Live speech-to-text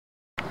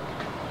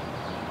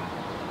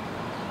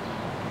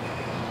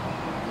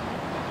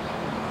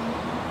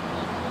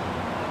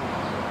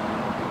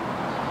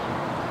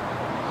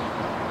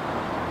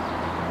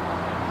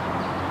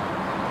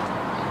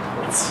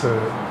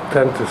It's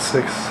 10 to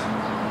 6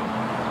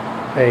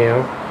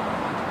 a.m.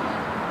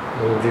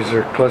 and these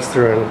are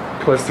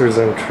clusters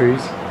and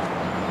trees.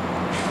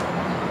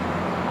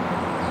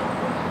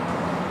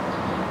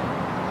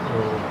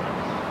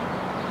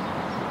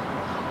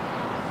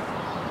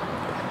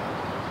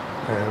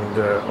 And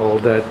all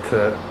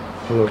that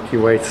milky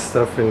white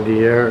stuff in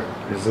the air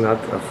is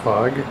not a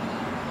fog.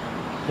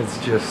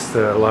 It's just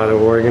a lot of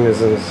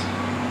organisms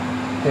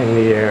in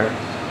the air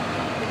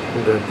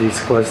that these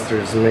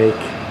clusters make.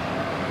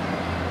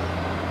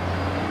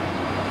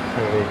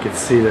 And you can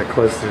see the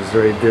clusters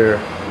right there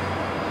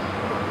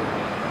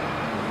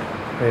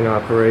in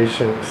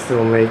operation,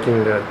 still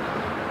making that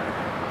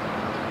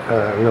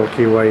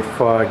milky white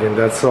fog, and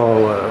that's all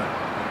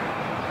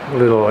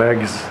little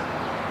eggs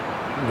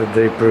that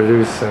they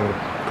produce and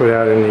put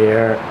out in the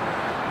air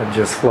and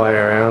just fly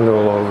around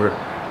all over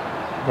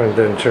and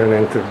then turn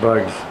into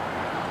bugs.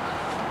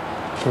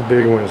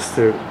 Big ones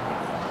too.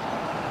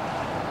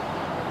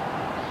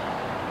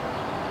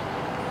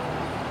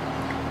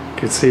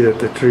 You can see that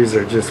the trees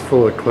are just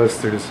full of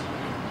clusters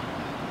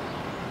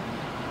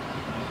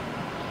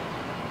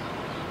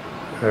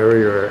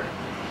everywhere.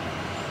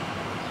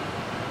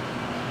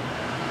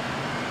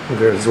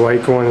 There's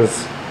white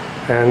ones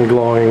and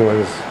glowing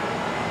ones.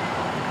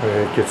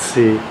 And you can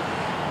see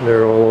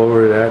they're all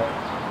over that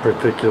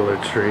particular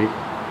tree.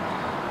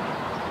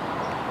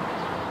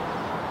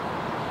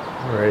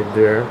 Right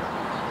there.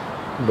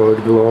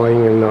 Both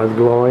glowing and not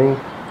glowing.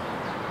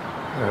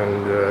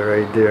 And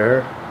right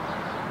there.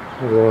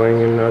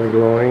 Glowing and not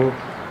glowing.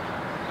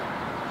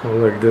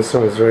 And look, this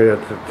one's right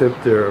at the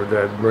tip there of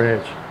that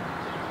branch.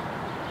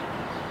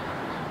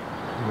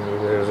 And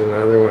there's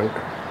another one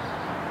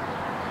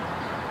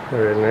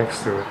right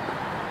next to it.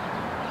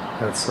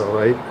 That's a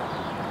light.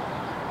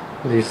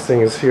 These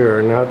things here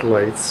are not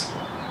lights.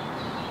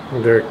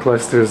 They're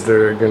clusters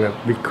that are going to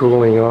be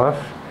cooling off,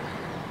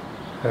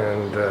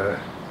 and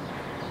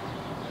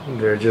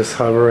they're just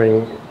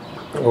hovering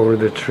over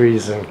the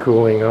trees and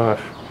cooling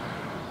off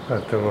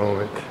at the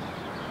moment.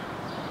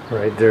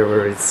 Right there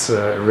where it's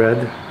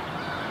red,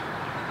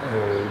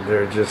 and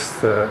they're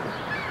just a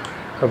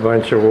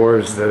bunch of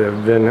orbs that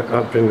have been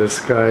up in the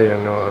sky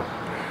and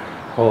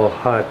all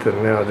hot,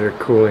 and now they're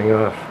cooling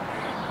off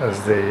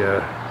as they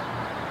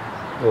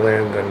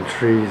land on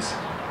trees.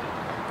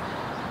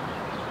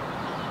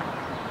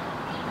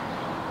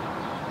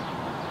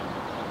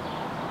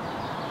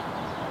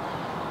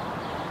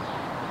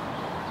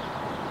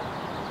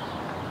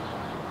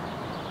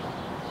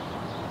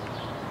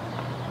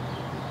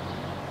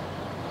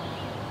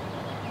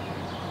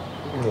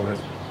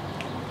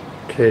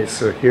 Okay,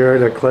 so here are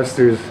the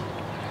clusters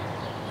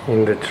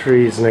in the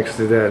trees next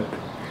to that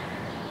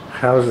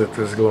house that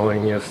was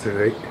glowing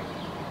yesterday.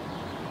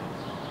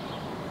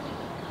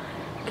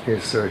 Okay,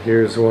 so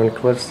here's one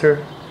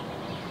cluster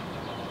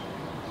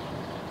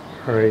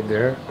right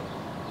there.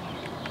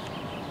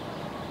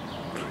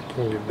 If I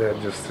can get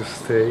that just to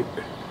stay.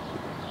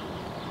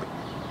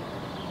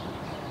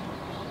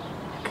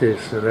 Okay,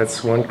 so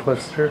that's one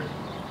cluster.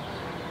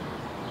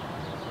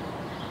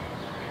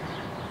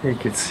 You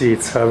can see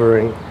it's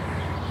hovering.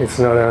 It's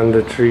not on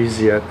the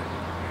trees yet.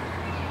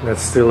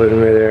 That's still in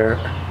midair.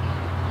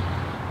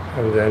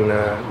 And then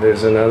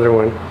there's another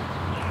one.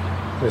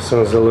 This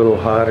one's a little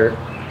hotter.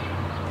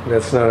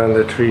 That's not on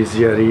the trees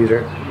yet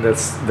either.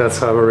 That's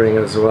hovering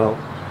as well.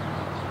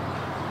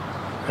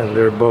 And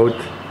they're both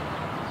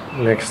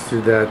next to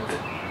that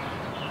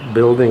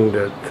building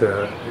that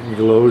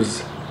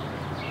glows,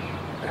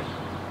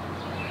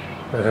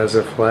 that has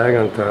a flag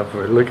on top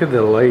of it. Look at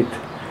the light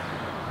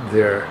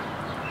there.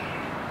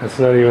 That's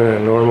not even a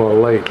normal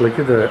light. Look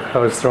at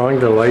how strong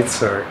the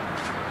lights are.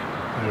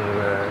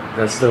 And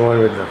that's the one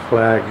with the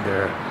flag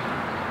there.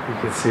 You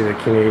can see the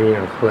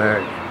Canadian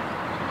flag.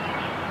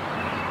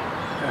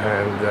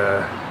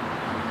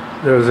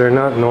 And those are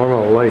not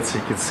normal lights.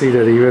 You can see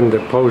that even the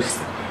post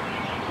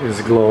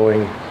is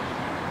glowing.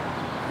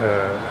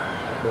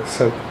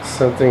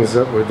 Something's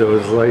up with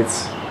those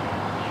lights.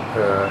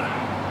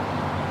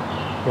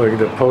 Look,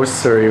 the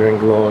posts are even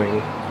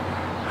glowing.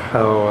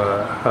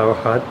 How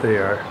hot they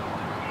are.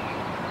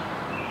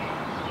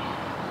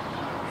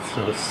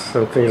 So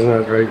something's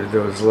not right with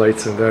those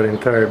lights, and that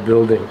entire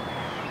building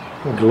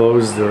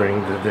glows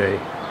during the day,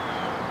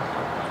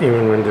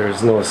 even when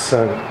there's no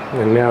sun.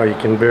 And now you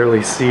can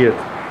barely see it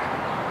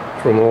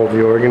from all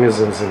the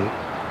organisms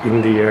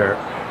in the air,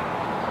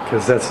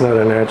 because that's not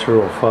a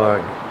natural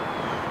fog.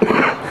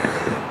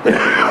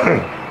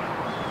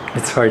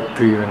 It's hard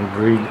to even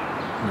breathe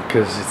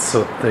because it's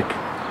so thick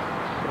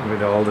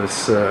with all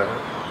this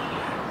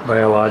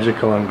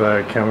biological and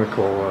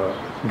biochemical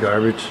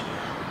garbage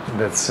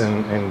that's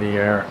in the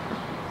air.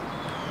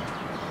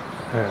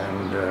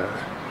 And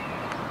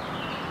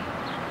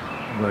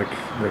look,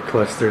 the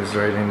clusters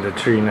right in the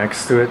tree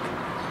next to it.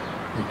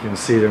 You can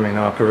see them in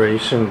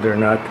operation. They're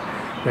not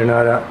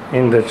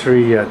in the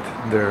tree yet.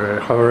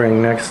 They're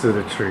hovering next to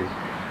the tree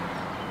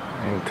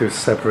in two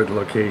separate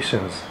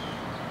locations.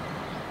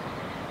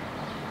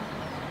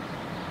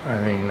 I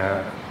mean,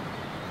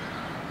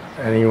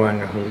 Anyone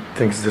who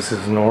thinks this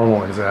is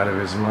normal is out of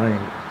his mind.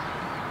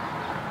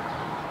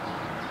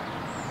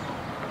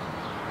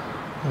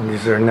 And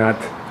these are not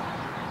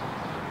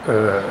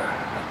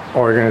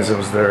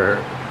organisms that are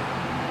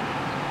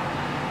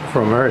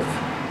from Earth.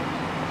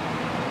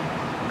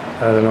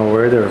 I don't know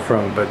where they're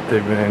from, but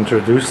they've been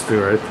introduced to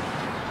Earth.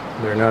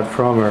 They're not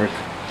from Earth.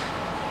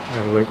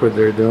 And look what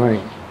they're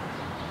doing.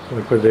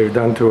 Look what they've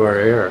done to our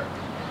air.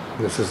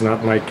 This is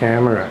not my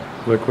camera.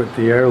 Look what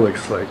the air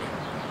looks like.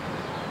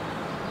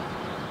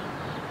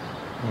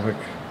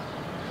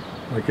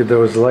 Look at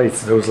those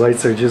lights. Those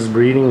lights are just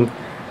breeding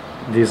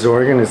these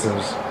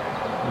organisms.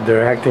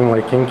 They're acting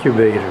like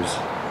incubators.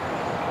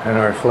 And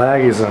our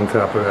flag is on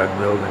top of that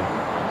building.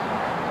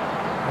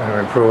 And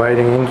we're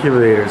providing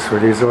incubators for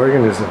these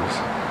organisms.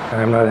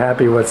 And I'm not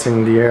happy what's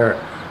in the air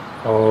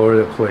all over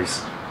the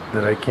place,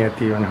 that I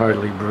can't even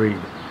hardly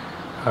breathe.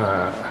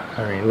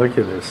 I mean, look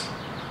at this.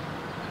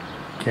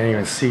 Can't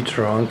even see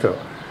Toronto,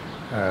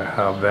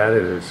 how bad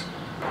it is.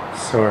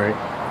 Sorry,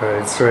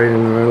 but it's right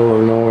in the middle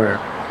of nowhere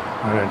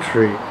on a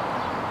tree.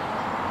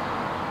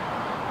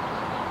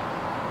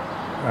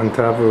 On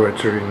top of a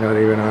tree, not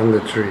even on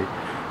the tree.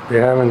 They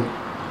haven't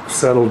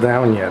settled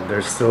down yet.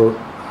 They're still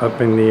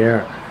up in the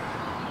air,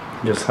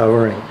 just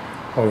hovering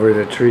over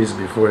the trees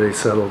before they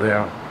settle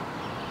down.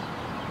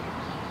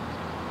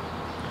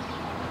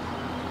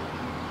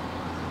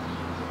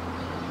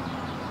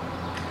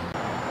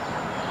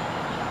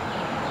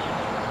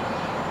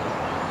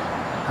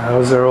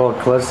 Those are all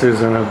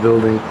clusters in a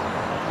building.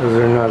 Those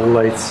are not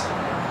lights.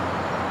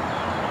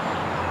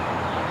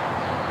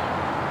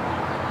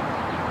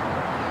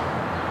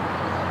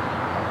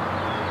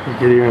 You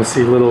can even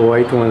see little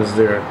white ones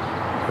there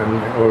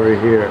and over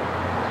here.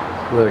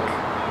 Look.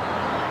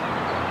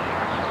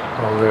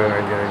 Oh, there,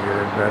 I gotta get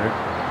it better.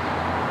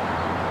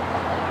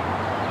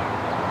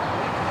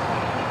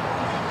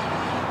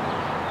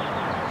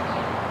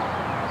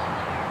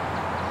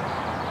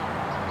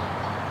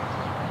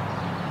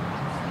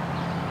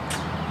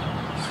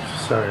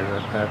 Sorry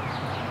about that.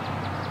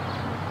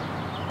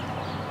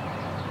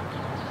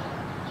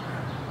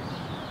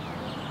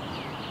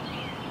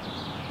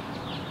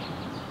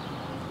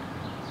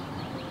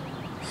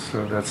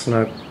 So that's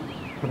not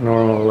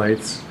normal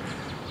lights.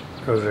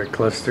 Those are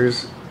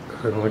clusters.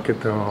 And look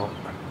at them all.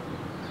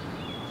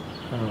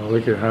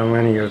 Look at how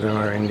many of them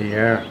are in the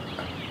air.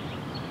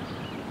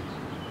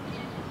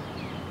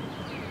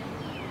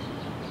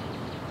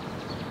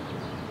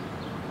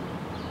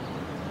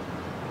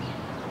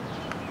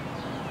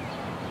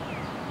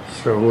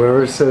 So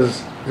whoever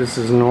says this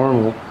is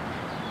normal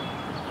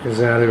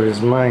is out of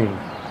his mind,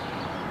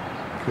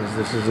 because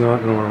this is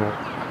not normal.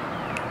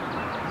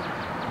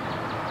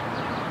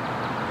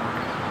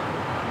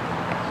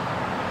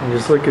 And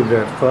just look at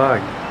that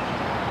fog,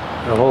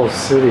 the whole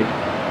city.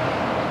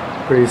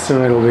 Pretty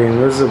soon it'll be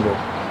invisible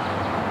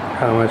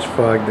how much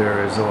fog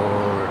there is all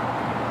over.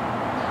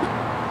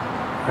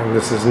 And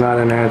this is not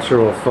a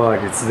natural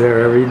fog. It's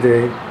there every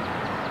day,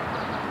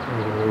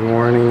 in the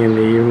morning, in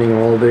the evening,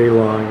 all day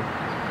long.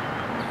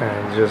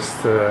 And it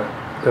just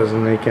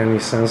doesn't make any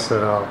sense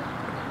at all.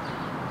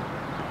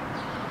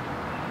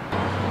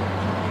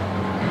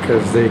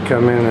 Because they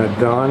come in at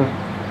dawn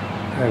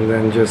and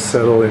then just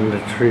settle in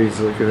the trees.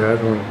 Look at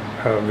that one,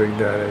 how big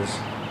that is.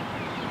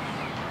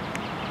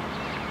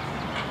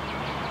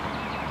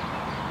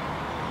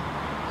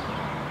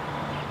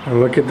 And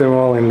look at them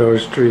all in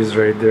those trees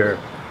right there.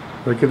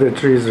 Look at the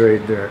trees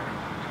right there.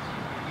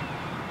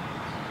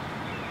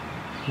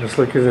 Just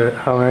look at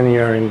how many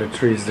are in the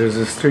trees. There's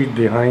a street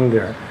behind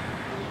there.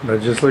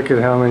 But just look at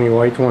how many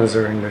white ones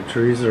are in the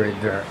trees right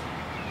there.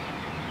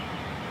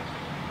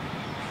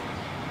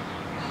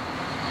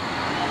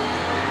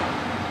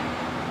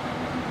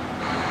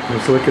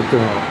 Just look at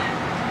them all.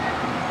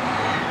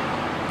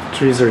 The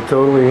trees are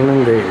totally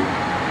inundated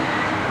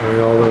with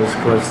all those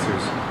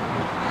clusters.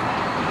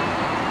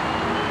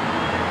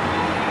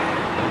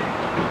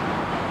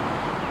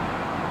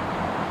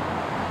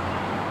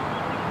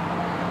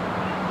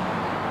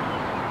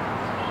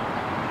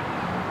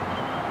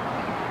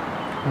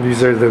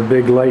 These are the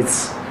big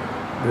lights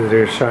that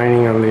are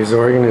shining on these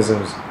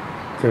organisms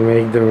to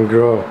make them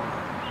grow.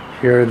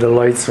 Here are the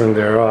lights when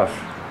they're off.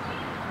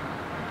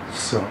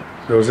 So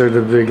those are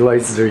the big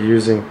lights they're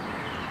using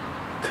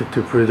to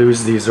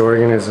produce these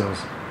organisms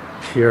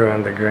here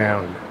on the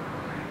ground.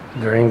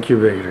 They're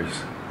incubators.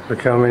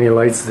 Look how many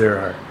lights there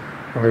are.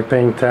 And we're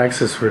paying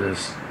taxes for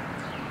this.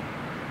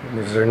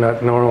 These are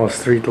not normal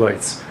street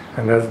lights.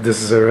 And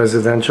this is a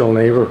residential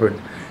neighborhood.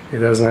 It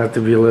doesn't have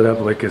to be lit up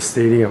like a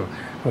stadium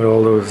with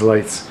all those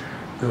lights.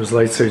 Those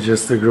lights are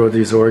just to grow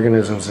these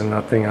organisms and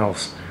nothing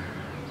else.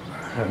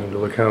 And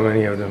look how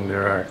many of them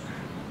there are.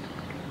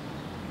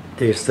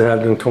 They used to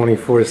have them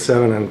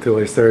 24/7 until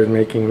they started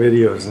making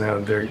videos. Now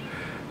they're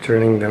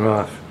turning them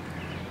off.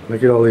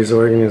 Look at all these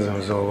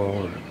organisms all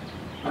over.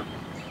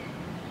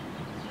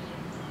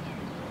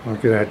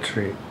 Look at that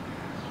tree.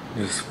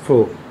 Just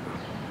full.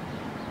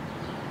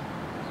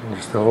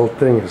 Just the whole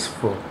thing is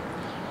full.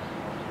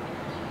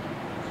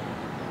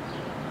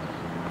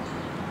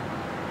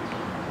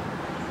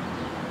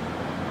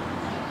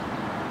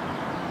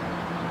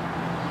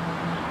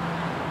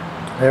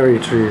 Every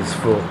tree is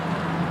full.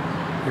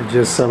 It's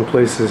just some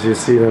places you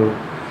see them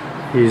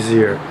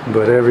easier,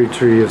 but every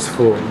tree is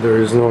full.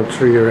 There is no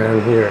tree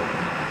around here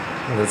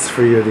that's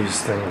free of these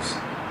things.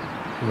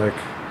 Like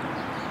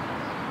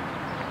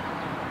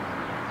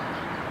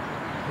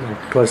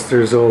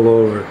clusters all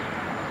over.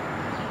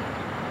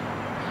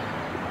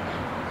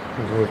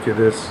 Look at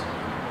this.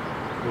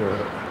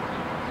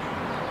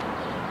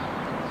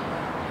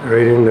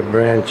 Right in the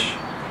branch.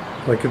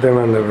 Look at them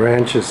on the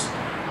branches.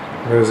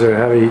 Those are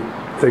heavy,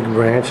 thick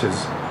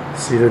branches.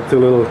 See the two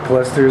little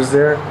clusters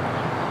there?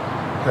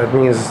 That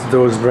means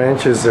those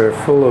branches are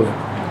full of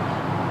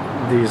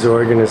these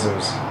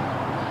organisms.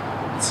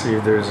 Let's see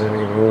if there's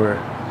any more.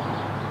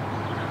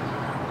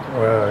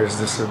 Wow, is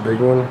this a big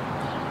one?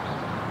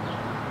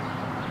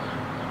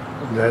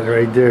 That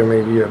right there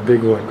may be a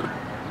big one.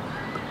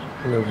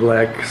 In a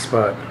black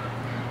spot.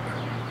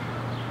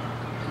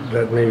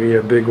 That may be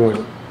a big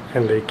one.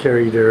 And they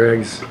carry their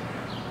eggs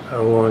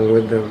along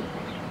with them.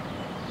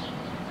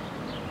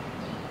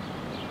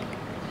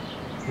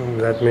 And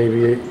that may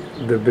be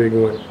the big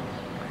one.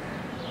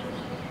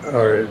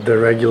 Or the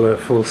regular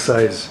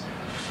full-size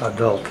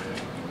adult.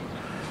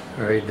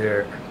 Right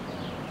there.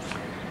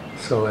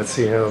 So let's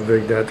see how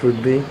big that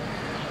would be.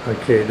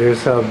 Okay,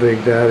 there's how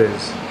big that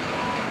is.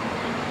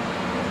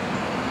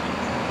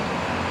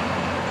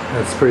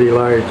 That's pretty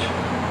large.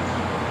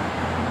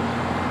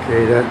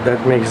 Okay,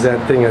 that makes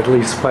that thing at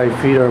least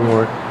 5 feet or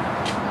more.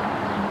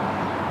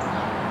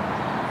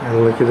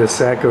 And look at the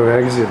sack of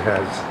eggs it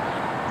has.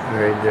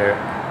 Right there.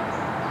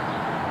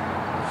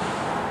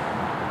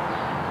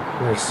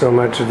 There's so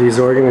much of these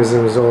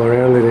organisms all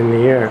around it in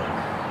the air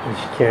that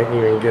you can't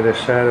even get a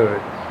shot of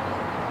it.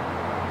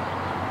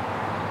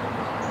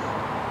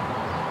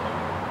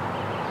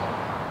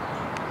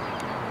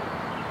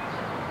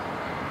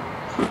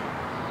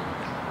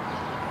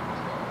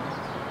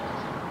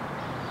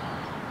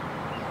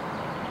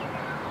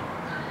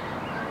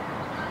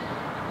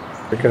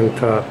 Look on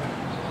top.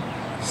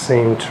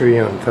 Same tree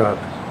on top.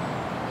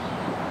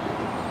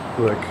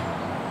 Look.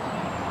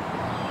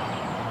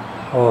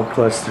 All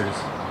clusters.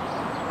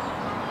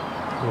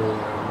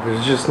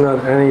 There's just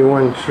not any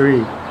one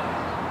tree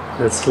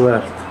that's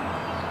left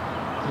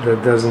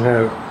that doesn't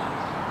have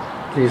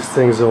these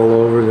things all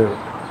over them.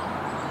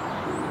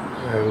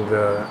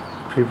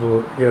 And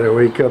people gotta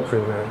wake up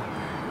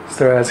and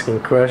start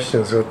asking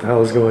questions. What the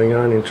hell's going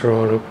on in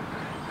Toronto?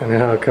 And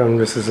how come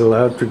this is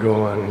allowed to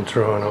go on in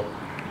Toronto?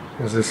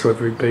 Is this what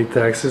we pay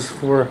taxes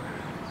for?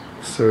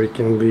 So it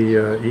can be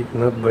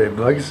eaten up by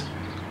bugs?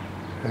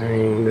 I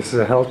mean, this is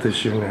a health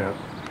issue now.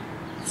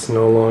 It's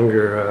no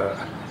longer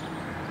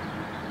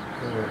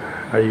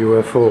a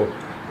UFO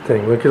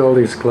thing. Look at all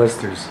these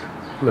clusters.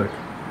 Look.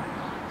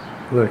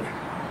 Look.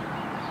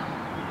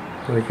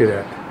 Look at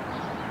that.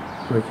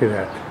 Look at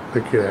that.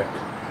 Look at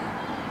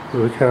that.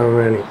 Look how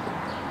many.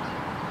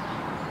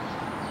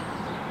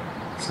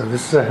 So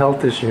this is a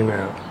health issue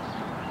now.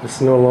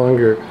 It's no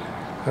longer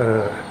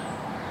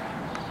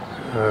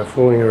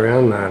fooling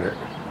around matter.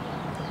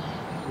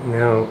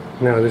 Now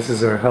this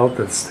is our health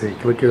at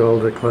stake. Look at all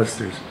the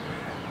clusters.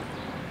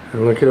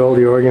 And look at all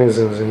the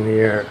organisms in the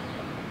air.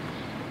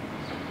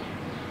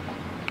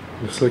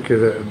 Just look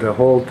at the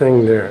whole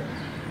thing there.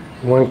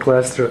 One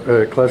cluster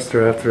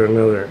after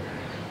another.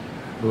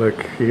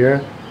 Look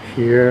here,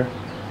 here,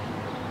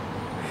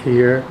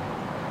 here,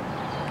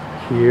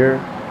 here,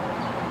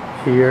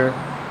 here,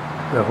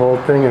 the whole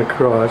thing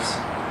across,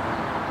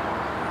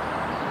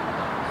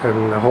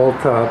 and the whole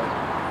top,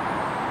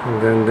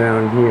 and then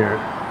down here,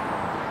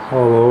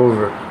 all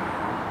over.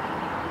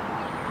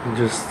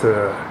 Just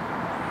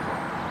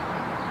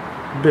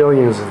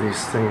billions of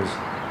these things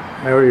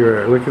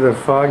everywhere. Look at the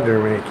fog they're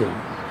making.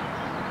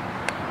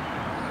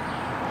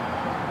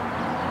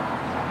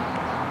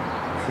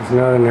 This is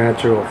not a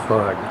natural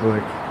fog.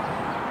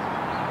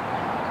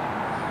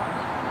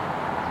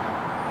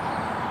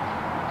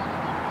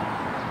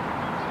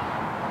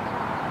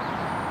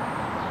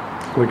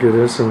 Look at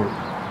this one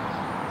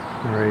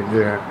right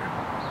there.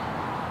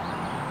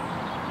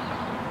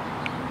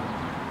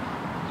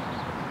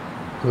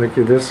 Look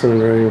at this one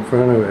right in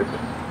front of it.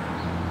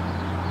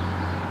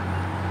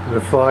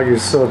 The fog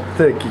is so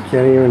thick you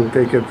can't even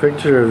take a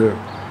picture of them.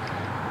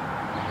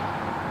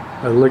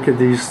 But look at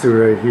these two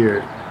right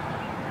here.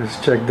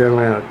 Just check them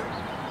out.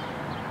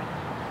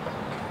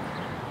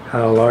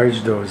 How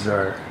large those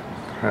are.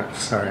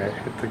 Sorry, I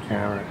hit the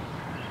camera.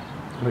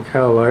 Look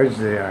how large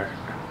they are.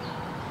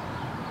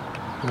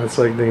 That's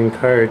like the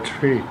entire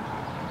tree.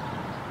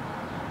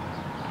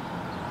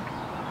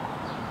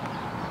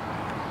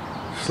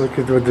 Just look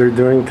at what they're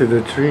doing to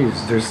the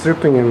trees. They're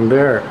stripping them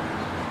bare,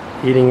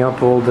 eating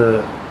up all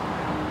the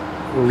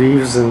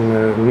leaves and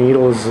the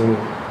needles and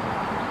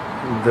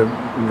the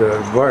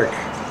bark,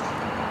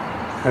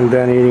 and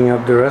then eating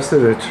up the rest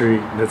of the tree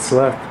that's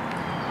left,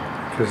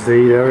 because they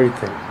eat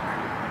everything.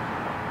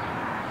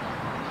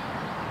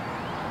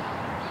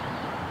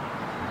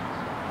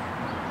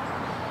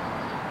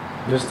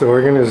 Just the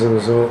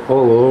organisms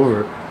all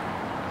over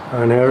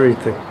on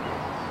everything.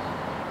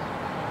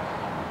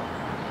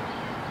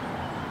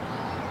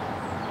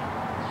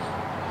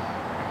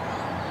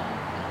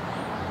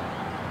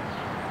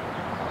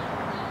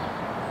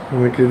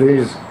 Look at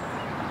these.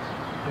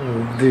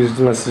 These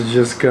must have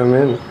just come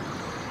in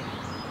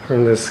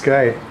from the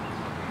sky.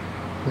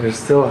 They're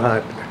still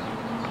hot.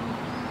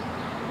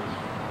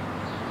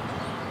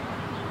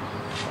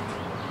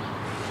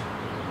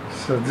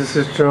 So this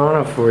is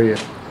Toronto for you.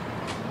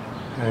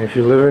 And if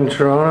you live in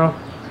Toronto,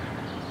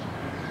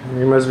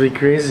 you must be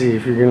crazy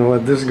if you're going to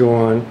let this go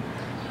on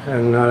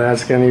and not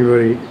ask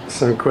anybody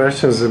some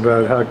questions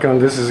about how come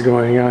this is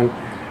going on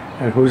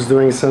and who's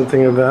doing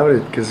something about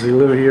it. Because we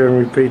live here and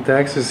we pay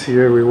taxes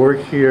here, we work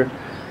here,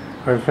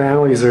 our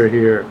families are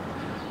here.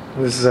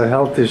 This is a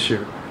health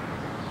issue.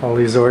 All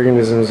these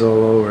organisms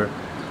all over.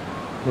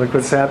 Look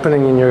what's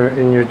happening in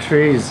your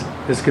trees.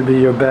 This could be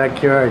your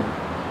backyard.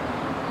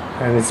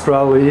 And it's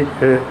probably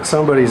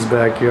somebody's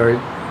backyard.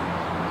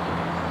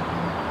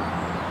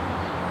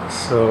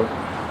 So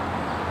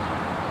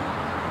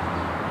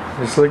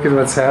just look at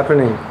what's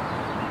happening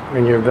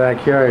in your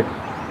backyard.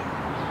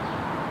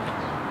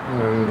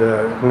 And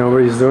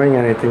nobody's doing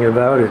anything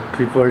about it.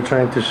 People are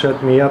trying to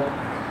shut me up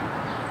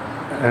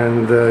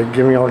and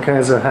give me all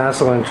kinds of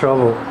hassle and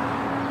trouble.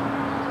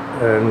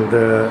 And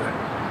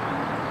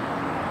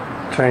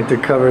trying to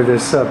cover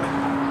this up.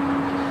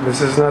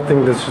 This is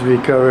nothing that should be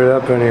covered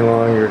up any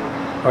longer.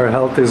 Our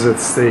health is at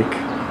stake,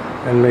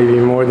 and maybe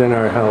more than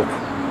our health.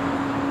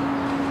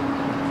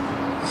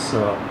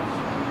 So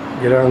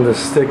get on the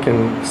stick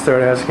and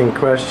start asking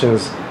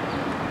questions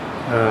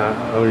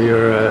of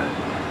your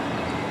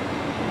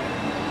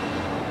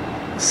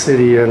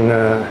city and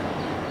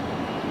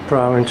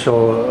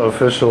provincial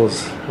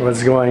officials.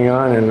 What's going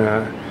on, and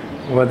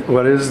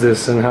what is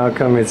this, and how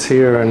come it's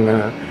here,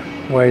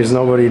 and why is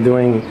nobody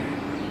doing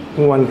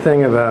one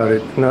thing about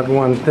it? Not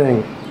one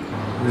thing.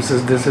 This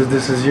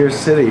is your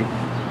city,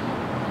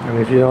 and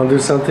if you don't do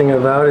something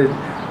about it,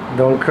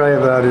 don't cry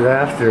about it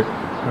after.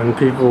 When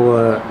people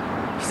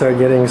start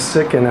getting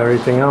sick and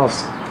everything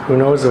else, who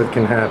knows what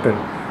can happen?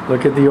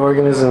 Look at the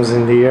organisms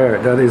in the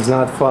air. That is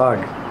not fog.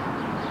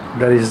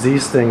 That is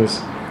these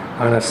things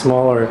on a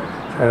smaller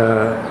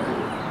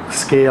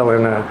scale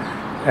and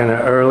an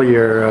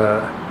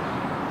earlier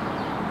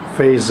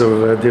phase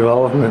of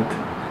development.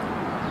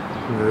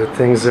 The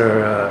things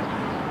are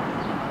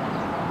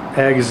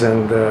eggs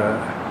and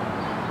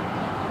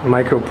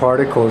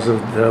microparticles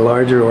of the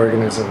larger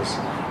organisms,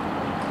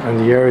 and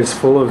the air is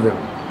full of them.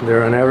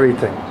 They're on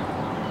everything.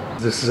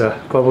 This is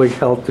a public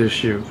health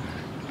issue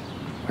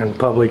and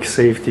public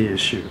safety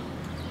issue,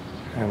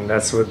 and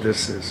that's what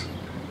this is.